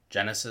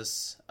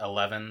Genesis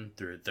 11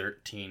 through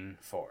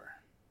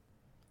 13:4.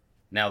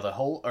 Now the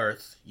whole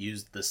earth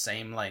used the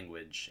same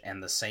language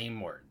and the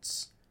same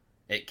words.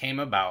 It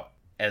came about,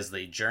 as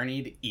they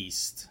journeyed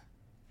east,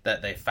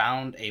 that they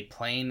found a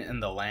plain in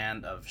the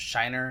land of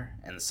Shinar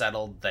and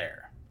settled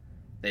there.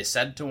 They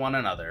said to one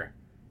another,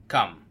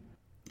 "Come,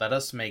 let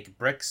us make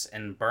bricks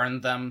and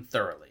burn them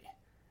thoroughly."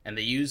 And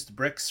they used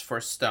bricks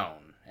for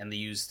stone, and they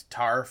used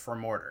tar for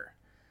mortar.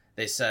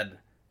 They said,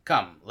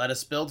 "Come, let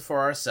us build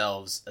for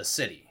ourselves a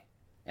city,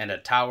 and a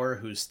tower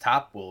whose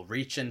top will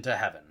reach into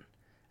heaven,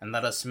 and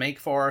let us make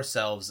for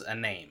ourselves a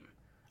name.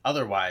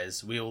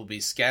 Otherwise we will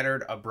be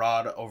scattered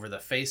abroad over the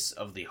face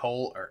of the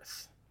whole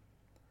earth."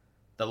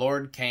 The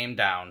Lord came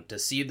down to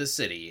see the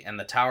city and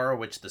the tower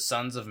which the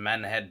sons of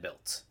men had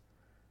built.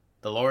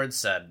 The Lord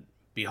said,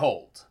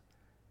 "Behold,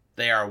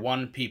 they are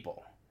one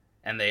people,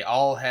 and they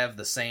all have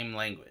the same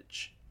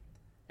language."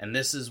 And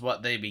this is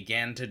what they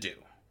began to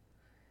do.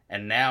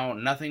 And now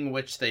nothing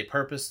which they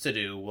purpose to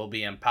do will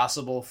be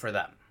impossible for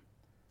them.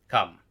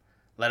 Come,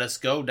 let us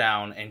go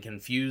down and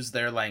confuse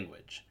their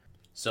language,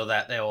 so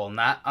that they will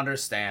not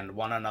understand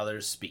one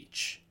another's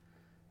speech.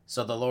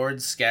 So the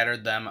Lord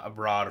scattered them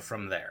abroad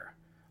from there,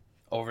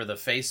 over the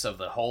face of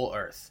the whole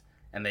earth,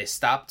 and they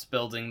stopped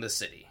building the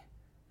city.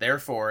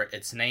 Therefore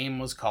its name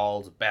was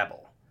called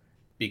Babel,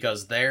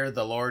 because there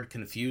the Lord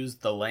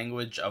confused the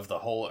language of the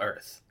whole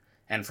earth,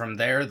 and from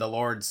there the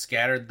Lord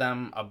scattered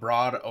them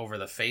abroad over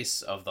the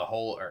face of the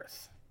whole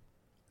earth.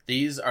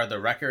 These are the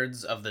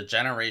records of the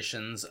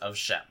generations of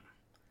Shem.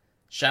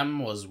 Shem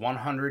was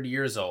 100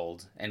 years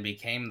old, and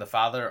became the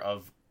father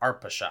of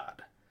Arpachshad,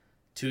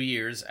 2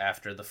 years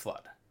after the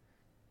flood.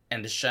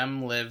 And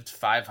Shem lived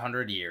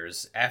 500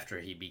 years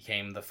after he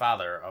became the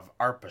father of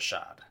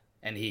Arpachshad,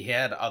 and he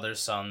had other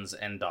sons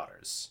and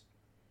daughters.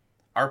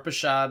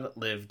 Arpachshad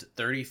lived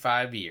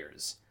 35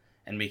 years,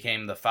 and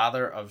became the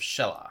father of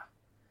Shelah.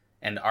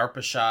 And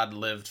Arpachshad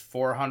lived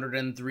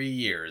 403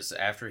 years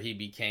after he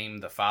became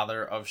the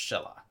father of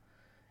Shelah,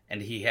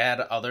 and he had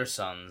other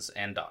sons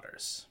and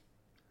daughters.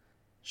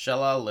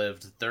 Shelah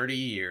lived 30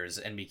 years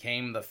and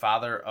became the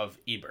father of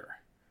Eber.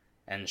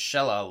 And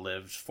Shelah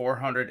lived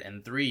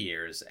 403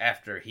 years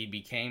after he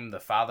became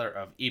the father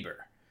of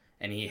Eber,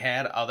 and he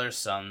had other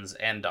sons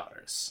and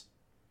daughters.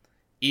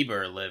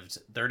 Eber lived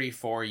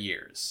 34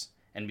 years,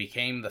 and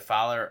became the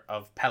father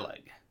of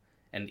Peleg.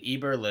 And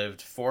Eber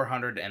lived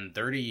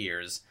 430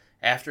 years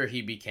after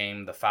he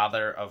became the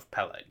father of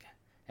Peleg,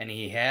 and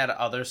he had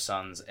other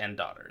sons and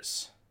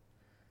daughters.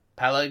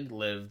 Peleg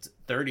lived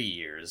 30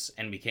 years,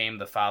 and became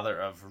the father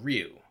of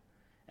Reu.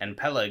 And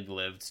Peleg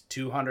lived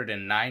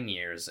 209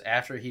 years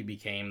after he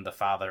became the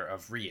father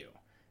of Reu,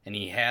 and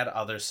he had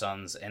other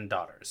sons and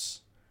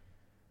daughters.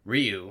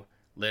 Reu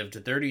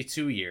lived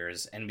 32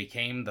 years, and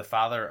became the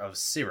father of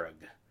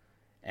Serug.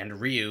 And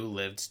Reu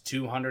lived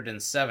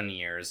 207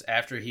 years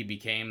after he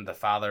became the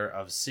father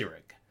of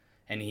Serug,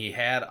 and he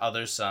had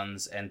other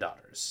sons and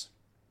daughters.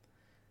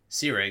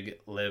 Serug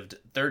lived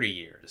 30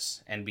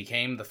 years, and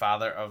became the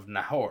father of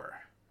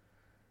Nahor.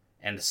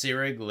 And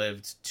Serug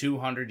lived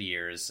 200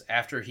 years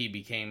after he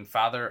became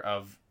father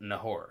of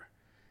Nahor,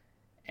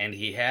 and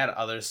he had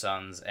other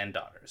sons and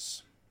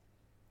daughters.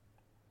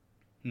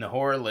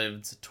 Nahor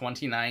lived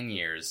 29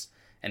 years,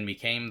 and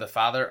became the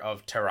father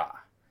of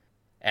Terah.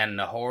 And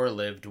Nahor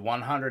lived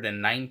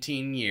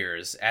 119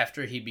 years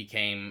after he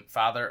became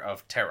father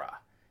of Terah,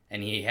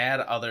 and he had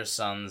other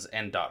sons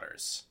and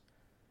daughters.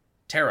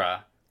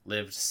 Terah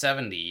lived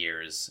 70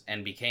 years,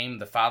 and became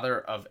the father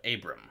of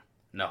Abram,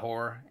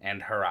 Nahor,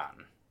 and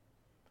Haran.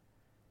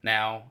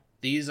 Now,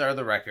 these are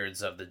the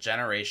records of the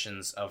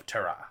generations of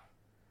Terah.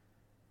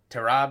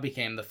 Terah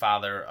became the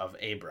father of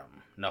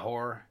Abram,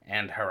 Nahor,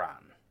 and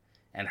Haran.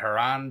 And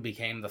Haran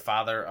became the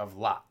father of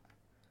Lot.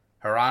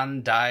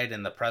 Haran died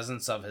in the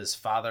presence of his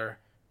father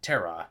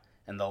Terah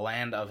in the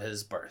land of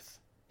his birth,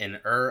 in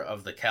Ur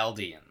of the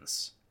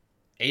Chaldeans.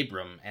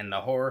 Abram and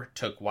Nahor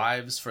took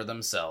wives for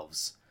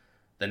themselves.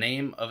 The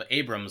name of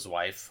Abram's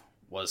wife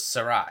was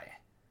Sarai.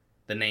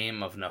 The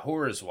name of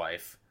Nahor's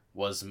wife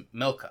was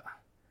Milcah,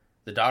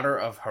 the daughter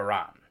of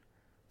Haran,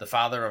 the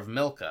father of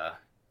Milcah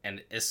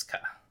and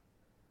Iscah.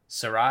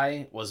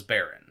 Sarai was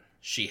barren;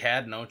 she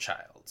had no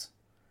child.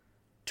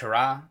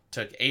 Terah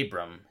took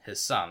Abram his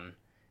son,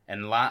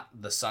 and Lot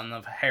the son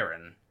of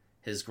Haran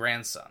his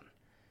grandson,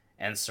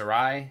 and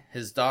Sarai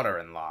his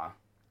daughter-in-law,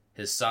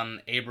 his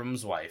son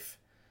Abram's wife,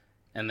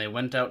 and they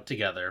went out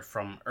together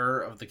from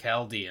Ur of the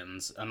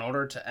Chaldeans in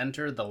order to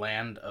enter the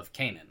land of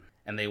Canaan.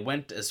 And they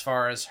went as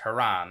far as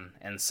Haran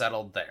and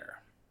settled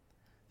there.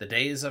 The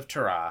days of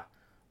Terah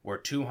were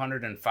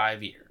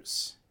 205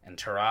 years, and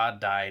Terah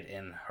died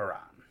in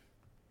Haran.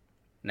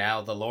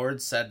 Now the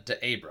Lord said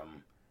to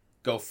Abram,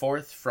 "Go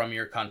forth from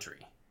your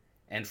country,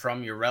 and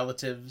from your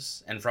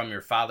relatives, and from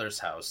your father's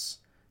house,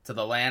 to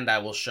the land I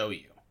will show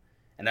you,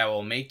 and I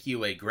will make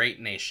you a great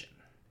nation,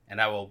 and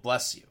I will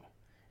bless you,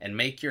 and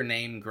make your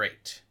name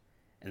great,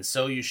 and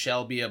so you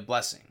shall be a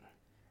blessing,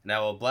 and I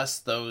will bless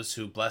those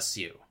who bless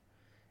you,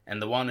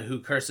 and the one who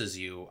curses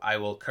you I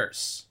will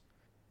curse,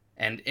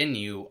 and in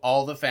you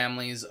all the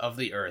families of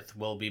the earth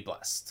will be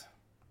blessed.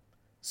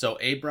 So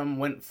Abram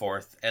went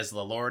forth as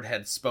the Lord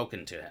had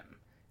spoken to him,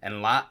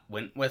 and Lot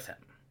went with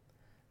him.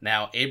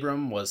 Now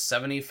Abram was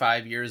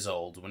 75 years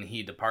old when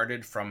he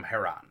departed from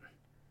Haran.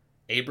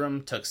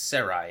 Abram took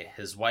Sarai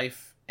his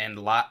wife, and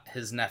Lot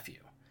his nephew,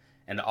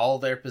 and all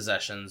their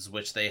possessions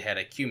which they had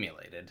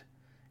accumulated,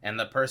 and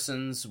the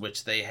persons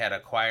which they had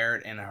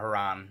acquired in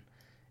Haran,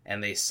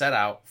 and they set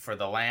out for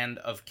the land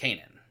of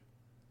Canaan.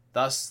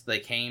 Thus they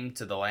came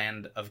to the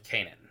land of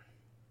Canaan.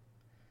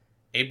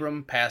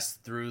 Abram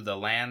passed through the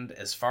land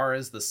as far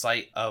as the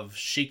site of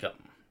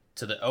Shechem,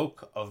 to the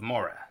oak of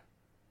Moreh.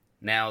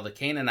 Now the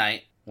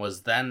Canaanite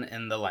was then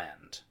in the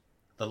land.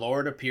 The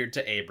Lord appeared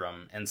to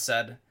Abram, and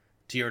said,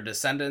 To your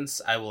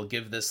descendants I will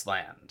give this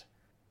land.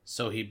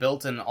 So he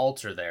built an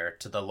altar there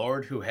to the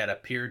Lord who had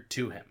appeared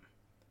to him.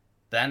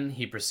 Then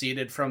he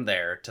proceeded from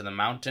there to the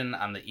mountain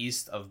on the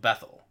east of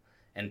Bethel,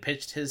 and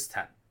pitched his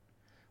tent,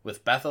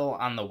 with Bethel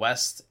on the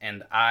west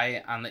and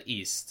Ai on the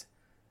east.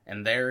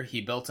 And there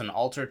he built an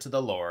altar to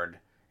the Lord,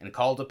 and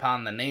called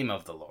upon the name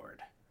of the Lord.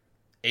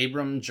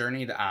 Abram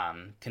journeyed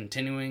on,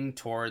 continuing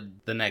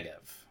toward the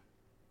Negev.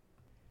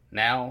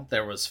 Now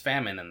there was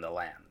famine in the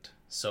land,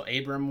 so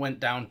Abram went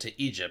down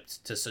to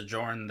Egypt to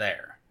sojourn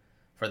there,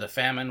 for the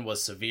famine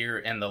was severe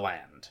in the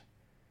land.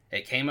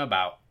 It came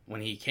about,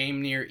 when he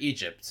came near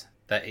Egypt,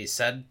 that he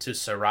said to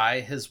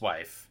Sarai his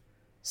wife,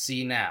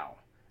 See now,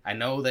 I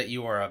know that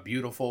you are a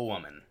beautiful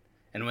woman,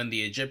 and when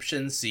the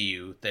Egyptians see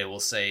you, they will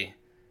say,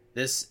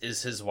 This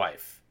is his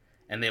wife,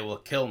 and they will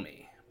kill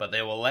me, but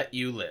they will let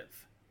you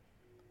live.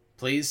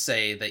 Please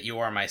say that you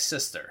are my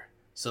sister,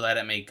 so that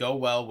it may go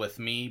well with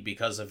me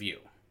because of you,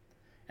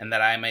 and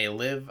that I may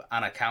live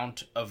on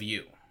account of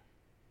you.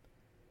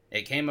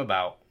 It came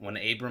about, when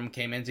Abram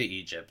came into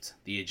Egypt,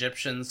 the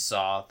Egyptians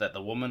saw that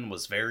the woman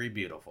was very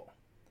beautiful.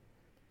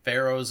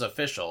 Pharaoh's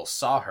official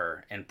saw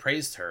her and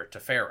praised her to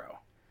Pharaoh,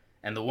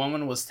 and the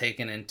woman was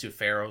taken into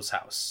Pharaoh's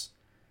house.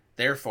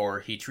 Therefore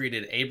he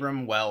treated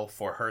Abram well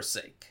for her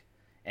sake,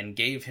 and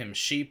gave him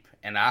sheep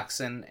and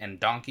oxen and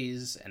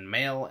donkeys and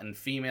male and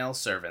female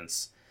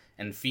servants,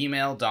 and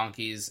female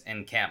donkeys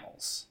and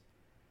camels.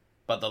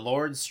 But the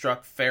Lord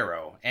struck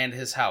Pharaoh and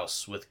his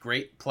house with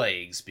great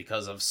plagues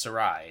because of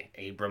Sarai,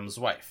 Abram's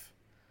wife.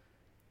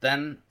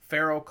 Then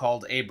Pharaoh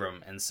called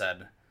Abram and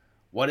said,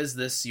 What is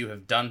this you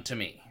have done to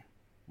me?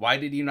 Why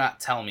did you not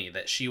tell me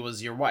that she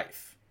was your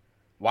wife?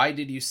 Why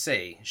did you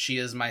say, She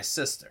is my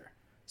sister,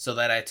 so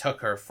that I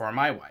took her for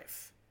my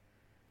wife?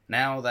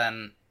 Now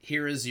then,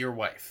 here is your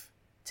wife.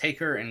 Take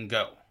her and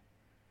go.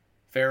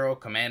 Pharaoh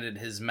commanded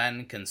his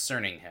men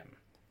concerning him,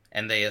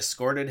 and they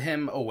escorted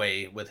him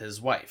away with his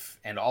wife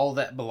and all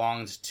that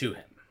belonged to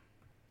him.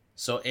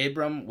 So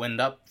Abram went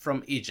up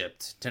from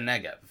Egypt to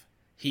Negev,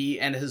 he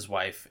and his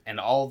wife and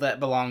all that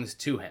belonged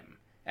to him,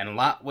 and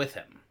Lot with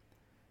him.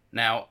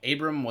 Now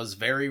Abram was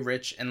very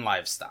rich in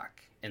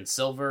livestock, in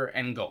silver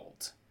and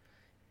gold.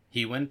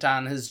 He went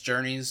on his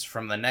journeys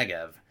from the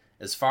Negev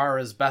as far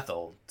as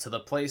Bethel, to the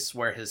place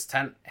where his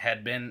tent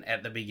had been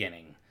at the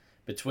beginning,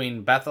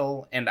 between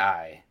Bethel and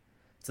Ai,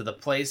 to the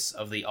place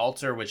of the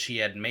altar which he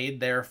had made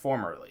there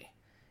formerly.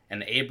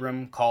 And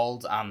Abram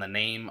called on the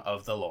name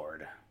of the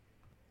Lord.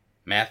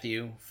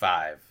 Matthew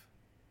 5.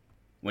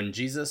 When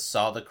Jesus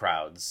saw the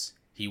crowds,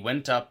 he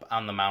went up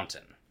on the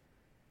mountain.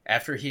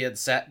 After he had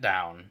sat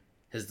down,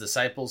 his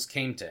disciples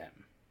came to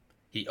him.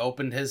 He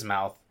opened his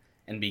mouth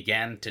and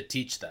began to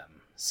teach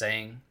them,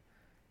 saying,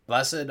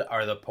 Blessed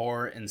are the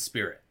poor in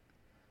spirit,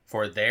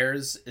 for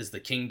theirs is the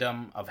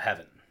kingdom of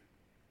heaven.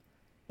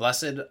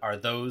 Blessed are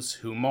those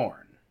who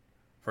mourn,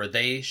 for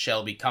they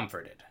shall be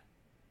comforted.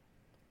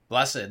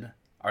 Blessed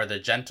are the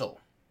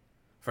gentle,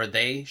 for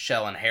they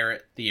shall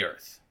inherit the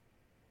earth.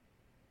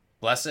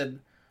 Blessed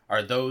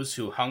are those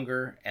who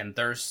hunger and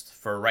thirst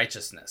for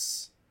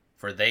righteousness,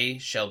 for they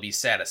shall be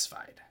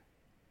satisfied.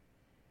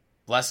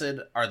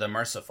 Blessed are the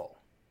merciful,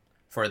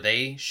 for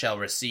they shall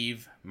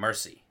receive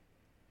mercy.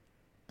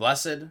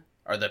 Blessed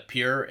are the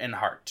pure in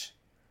heart,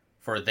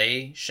 for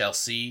they shall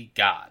see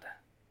God.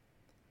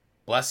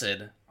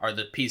 Blessed are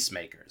the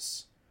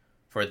peacemakers,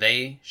 for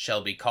they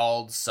shall be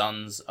called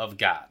sons of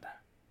God.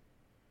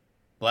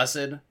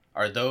 Blessed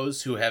are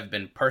those who have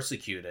been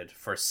persecuted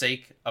for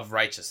sake of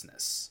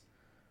righteousness,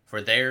 for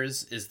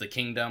theirs is the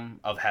kingdom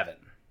of heaven.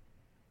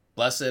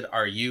 Blessed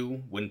are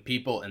you when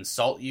people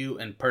insult you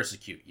and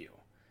persecute you,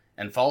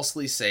 and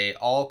falsely say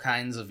all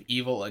kinds of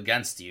evil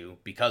against you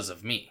because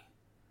of me.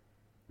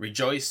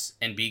 Rejoice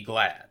and be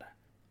glad,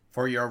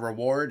 for your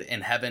reward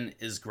in heaven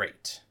is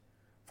great.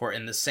 For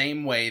in the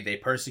same way they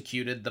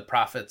persecuted the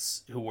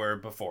prophets who were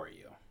before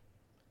you.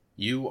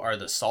 You are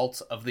the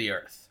salt of the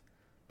earth.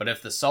 But if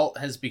the salt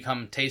has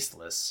become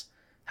tasteless,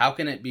 how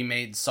can it be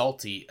made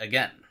salty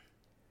again?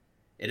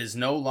 It is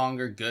no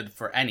longer good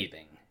for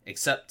anything,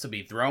 except to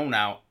be thrown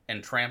out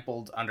and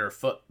trampled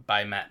underfoot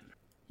by men.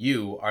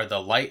 You are the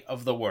light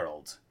of the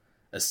world.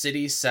 A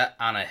city set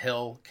on a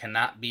hill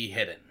cannot be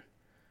hidden.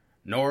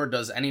 Nor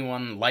does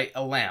anyone light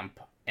a lamp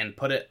and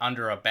put it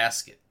under a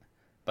basket,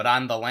 but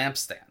on the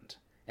lampstand,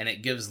 and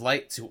it gives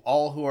light to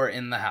all who are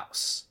in the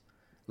house.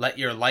 Let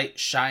your light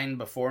shine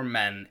before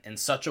men in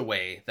such a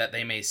way that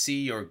they may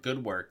see your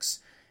good works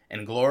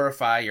and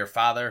glorify your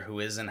Father who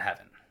is in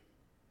heaven.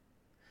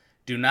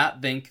 Do not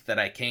think that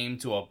I came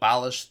to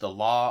abolish the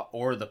law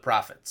or the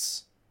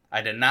prophets.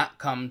 I did not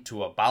come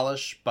to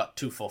abolish, but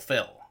to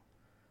fulfill.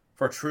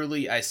 For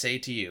truly I say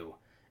to you,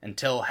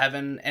 until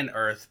heaven and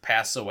earth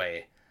pass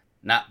away,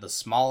 not the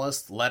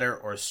smallest letter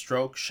or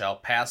stroke shall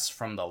pass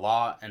from the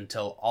law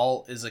until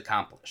all is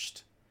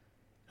accomplished.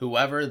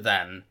 Whoever,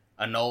 then,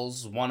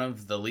 annuls one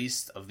of the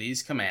least of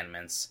these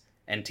commandments,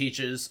 and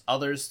teaches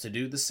others to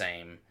do the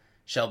same,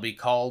 shall be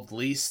called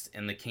least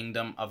in the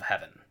kingdom of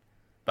heaven.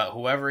 But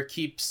whoever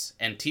keeps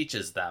and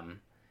teaches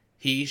them,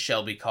 he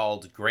shall be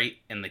called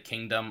great in the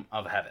kingdom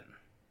of heaven.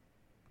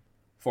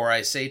 For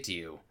I say to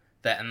you,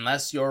 that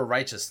unless your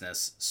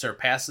righteousness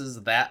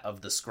surpasses that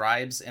of the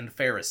scribes and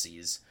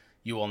Pharisees,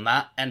 you will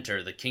not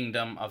enter the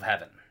kingdom of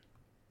heaven.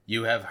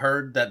 You have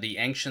heard that the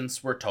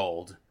ancients were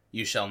told,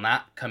 you shall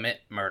not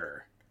commit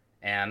murder,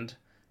 and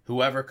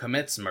whoever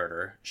commits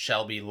murder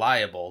shall be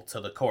liable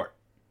to the court.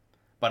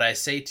 But I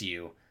say to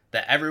you,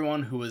 that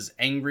everyone who is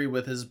angry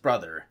with his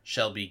brother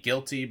shall be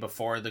guilty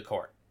before the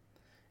court.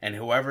 And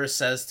whoever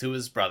says to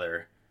his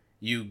brother,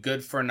 you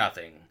good for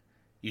nothing,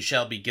 you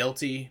shall be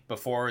guilty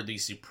before the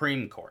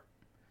Supreme Court.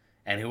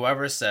 And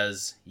whoever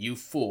says, you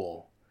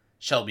fool,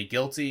 shall be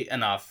guilty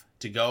enough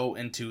to go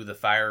into the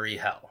fiery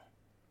hell.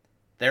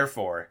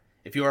 Therefore,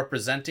 if you are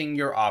presenting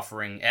your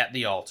offering at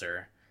the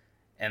altar,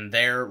 and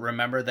there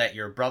remember that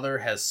your brother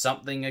has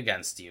something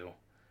against you,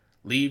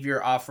 leave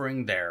your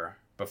offering there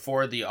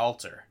before the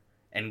altar,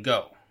 and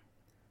go.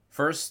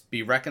 First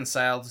be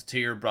reconciled to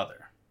your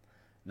brother.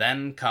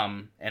 Then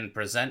come and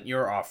present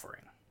your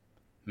offering.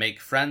 Make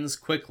friends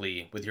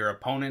quickly with your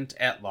opponent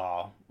at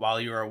law while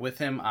you are with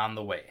him on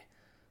the way,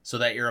 so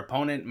that your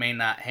opponent may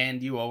not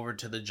hand you over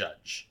to the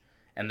judge,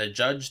 and the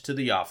judge to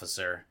the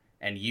officer,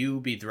 and you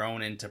be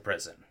thrown into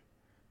prison.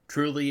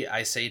 Truly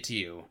I say to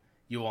you,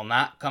 you will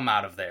not come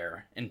out of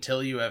there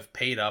until you have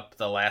paid up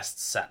the last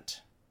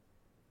cent.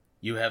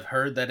 You have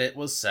heard that it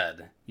was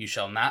said, you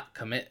shall not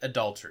commit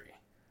adultery.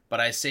 But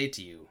I say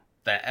to you,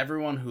 that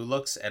everyone who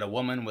looks at a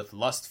woman with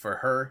lust for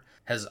her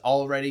has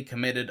already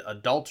committed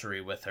adultery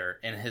with her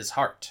in his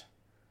heart.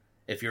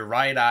 If your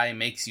right eye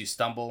makes you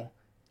stumble,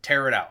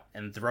 tear it out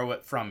and throw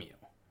it from you.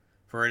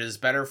 For it is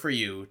better for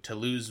you to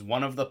lose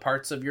one of the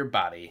parts of your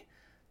body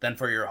than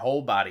for your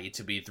whole body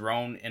to be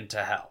thrown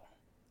into hell.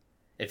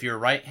 If your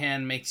right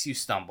hand makes you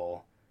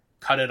stumble,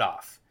 cut it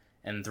off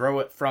and throw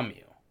it from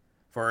you.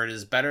 For it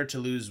is better to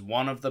lose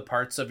one of the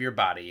parts of your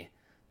body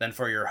than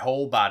for your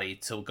whole body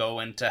to go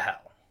into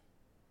hell.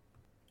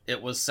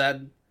 It was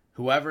said,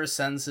 whoever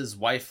sends his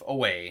wife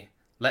away,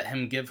 let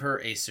him give her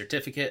a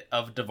certificate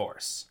of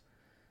divorce.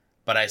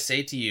 But I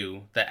say to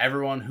you that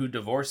everyone who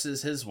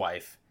divorces his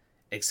wife,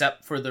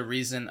 except for the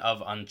reason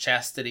of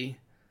unchastity,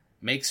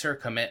 makes her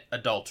commit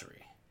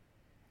adultery.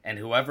 And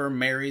whoever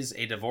marries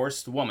a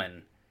divorced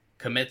woman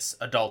commits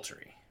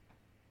adultery.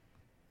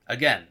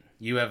 Again,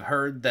 you have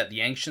heard that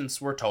the ancients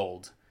were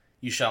told,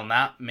 you shall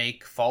not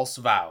make false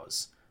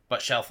vows,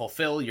 but shall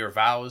fulfill your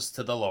vows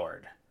to the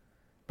Lord.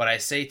 But I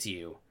say to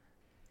you,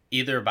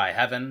 either by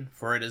heaven,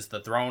 for it is the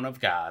throne of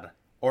God,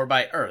 or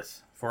by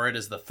earth, for it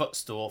is the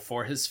footstool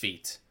for his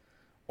feet,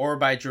 or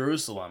by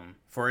Jerusalem,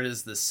 for it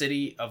is the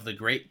city of the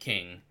great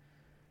King,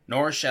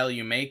 nor shall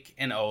you make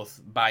an oath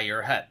by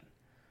your head,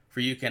 for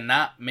you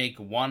cannot make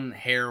one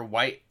hair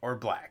white or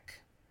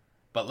black.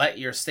 But let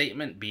your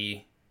statement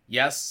be,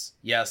 yes,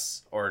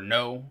 yes, or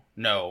no,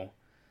 no.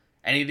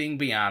 Anything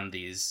beyond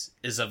these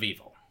is of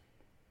evil.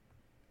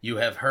 You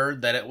have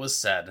heard that it was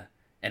said,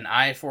 an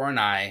eye for an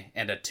eye,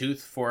 and a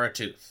tooth for a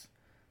tooth.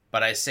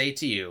 But I say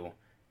to you,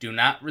 do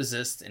not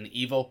resist an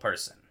evil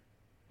person.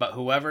 But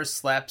whoever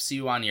slaps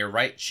you on your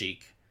right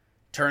cheek,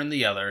 turn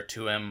the other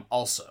to him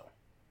also.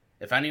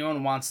 If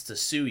anyone wants to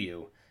sue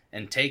you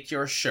and take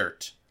your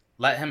shirt,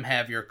 let him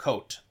have your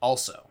coat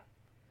also.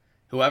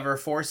 Whoever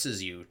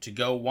forces you to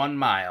go 1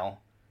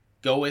 mile,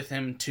 go with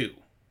him 2.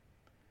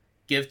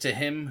 Give to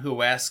him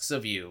who asks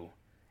of you,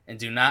 and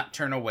do not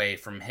turn away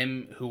from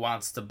him who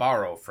wants to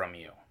borrow from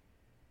you.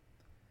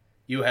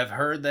 You have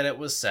heard that it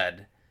was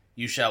said,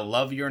 you shall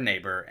love your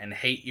neighbor and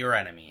hate your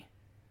enemy.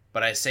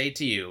 But I say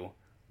to you,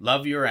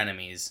 love your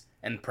enemies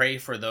and pray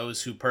for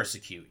those who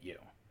persecute you,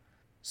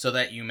 so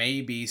that you may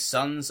be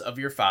sons of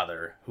your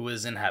Father who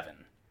is in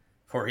heaven.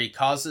 For he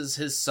causes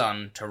his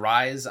sun to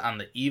rise on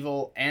the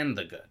evil and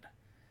the good,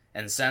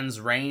 and sends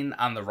rain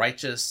on the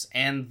righteous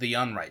and the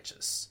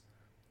unrighteous.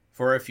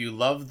 For if you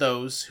love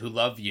those who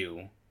love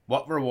you,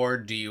 what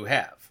reward do you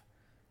have?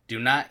 Do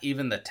not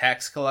even the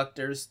tax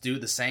collectors do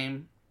the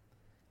same?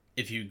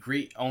 If you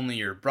greet only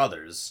your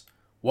brothers,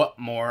 what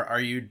more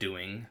are you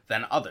doing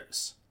than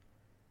others?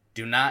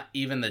 Do not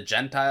even the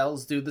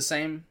Gentiles do the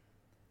same?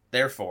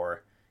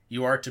 Therefore,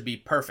 you are to be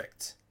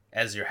perfect,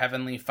 as your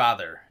heavenly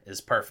Father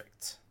is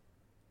perfect.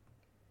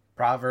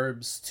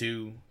 Proverbs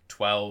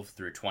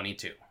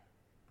 2:12-22.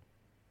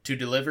 To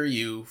deliver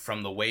you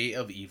from the way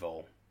of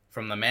evil,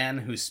 from the man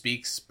who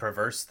speaks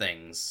perverse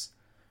things,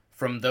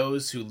 from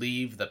those who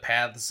leave the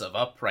paths of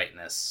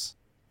uprightness,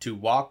 to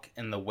walk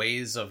in the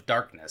ways of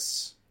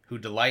darkness, who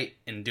delight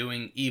in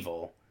doing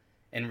evil,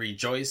 and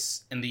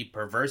rejoice in the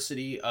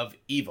perversity of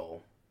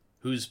evil,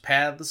 whose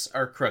paths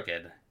are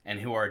crooked,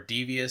 and who are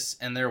devious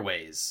in their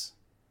ways.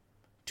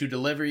 To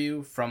deliver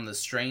you from the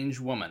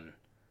strange woman,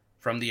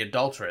 from the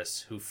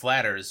adulteress who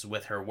flatters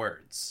with her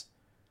words,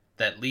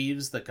 that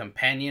leaves the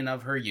companion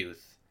of her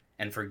youth,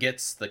 and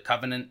forgets the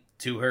covenant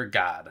to her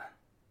God.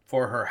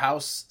 For her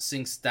house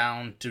sinks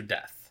down to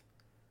death,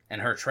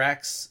 and her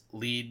tracks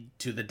lead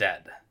to the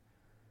dead.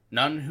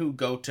 None who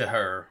go to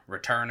her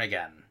return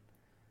again,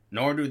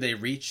 nor do they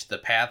reach the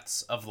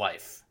paths of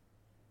life.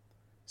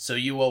 So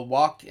you will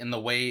walk in the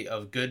way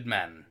of good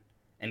men,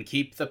 and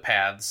keep the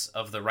paths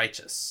of the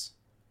righteous.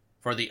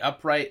 For the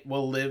upright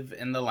will live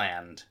in the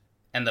land,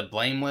 and the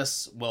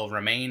blameless will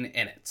remain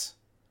in it.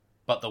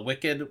 But the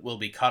wicked will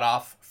be cut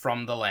off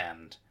from the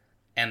land,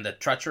 and the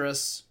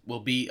treacherous will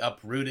be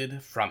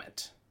uprooted from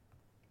it.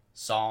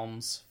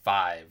 Psalms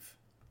 5.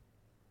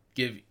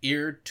 Give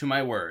ear to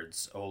my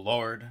words, O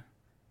Lord.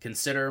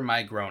 Consider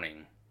my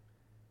groaning.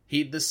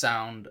 Heed the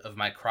sound of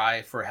my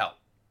cry for help,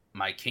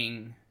 my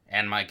King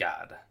and my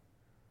God.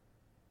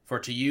 For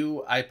to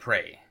you I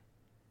pray.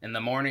 In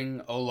the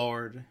morning, O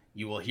Lord,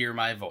 you will hear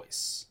my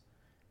voice.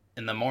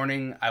 In the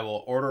morning I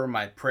will order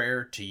my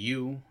prayer to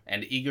you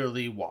and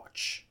eagerly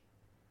watch.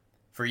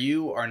 For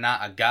you are not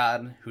a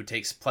God who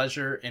takes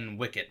pleasure in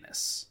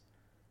wickedness.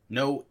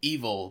 No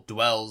evil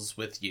dwells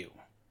with you.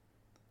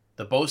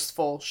 The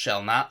boastful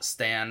shall not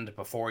stand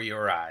before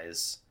your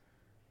eyes.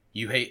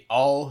 You hate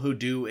all who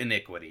do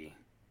iniquity.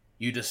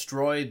 You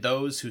destroy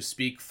those who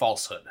speak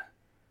falsehood.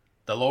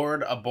 The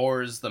Lord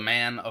abhors the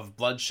man of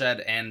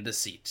bloodshed and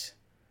deceit.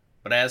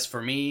 But as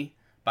for me,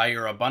 by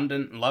your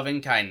abundant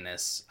loving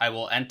kindness, I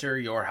will enter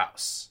your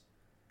house.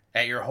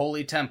 At your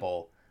holy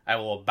temple, I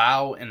will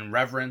bow in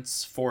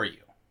reverence for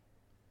you.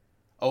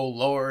 O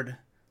Lord,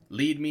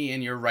 lead me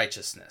in your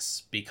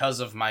righteousness because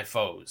of my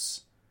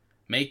foes.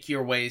 Make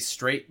your way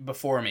straight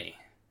before me.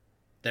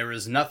 There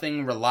is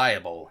nothing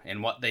reliable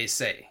in what they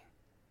say.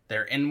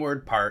 Their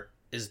inward part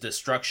is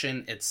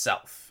destruction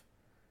itself.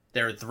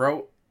 Their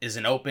throat is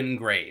an open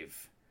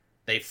grave.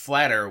 They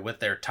flatter with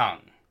their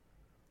tongue.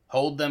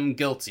 Hold them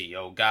guilty,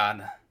 O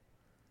God.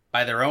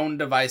 By their own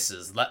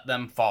devices let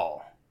them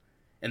fall.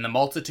 In the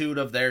multitude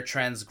of their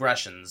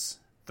transgressions,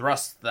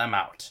 thrust them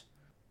out.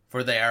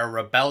 For they are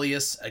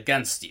rebellious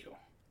against you.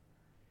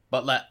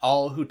 But let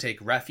all who take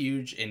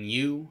refuge in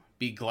you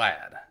be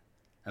glad,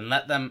 and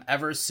let them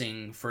ever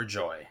sing for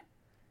joy.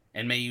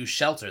 And may you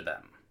shelter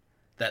them,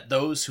 that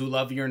those who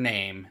love your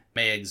name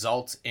may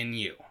exult in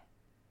you.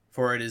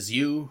 For it is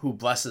you who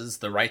blesses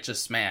the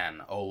righteous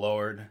man, O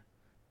Lord.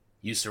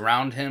 You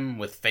surround him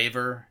with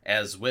favor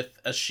as with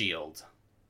a shield.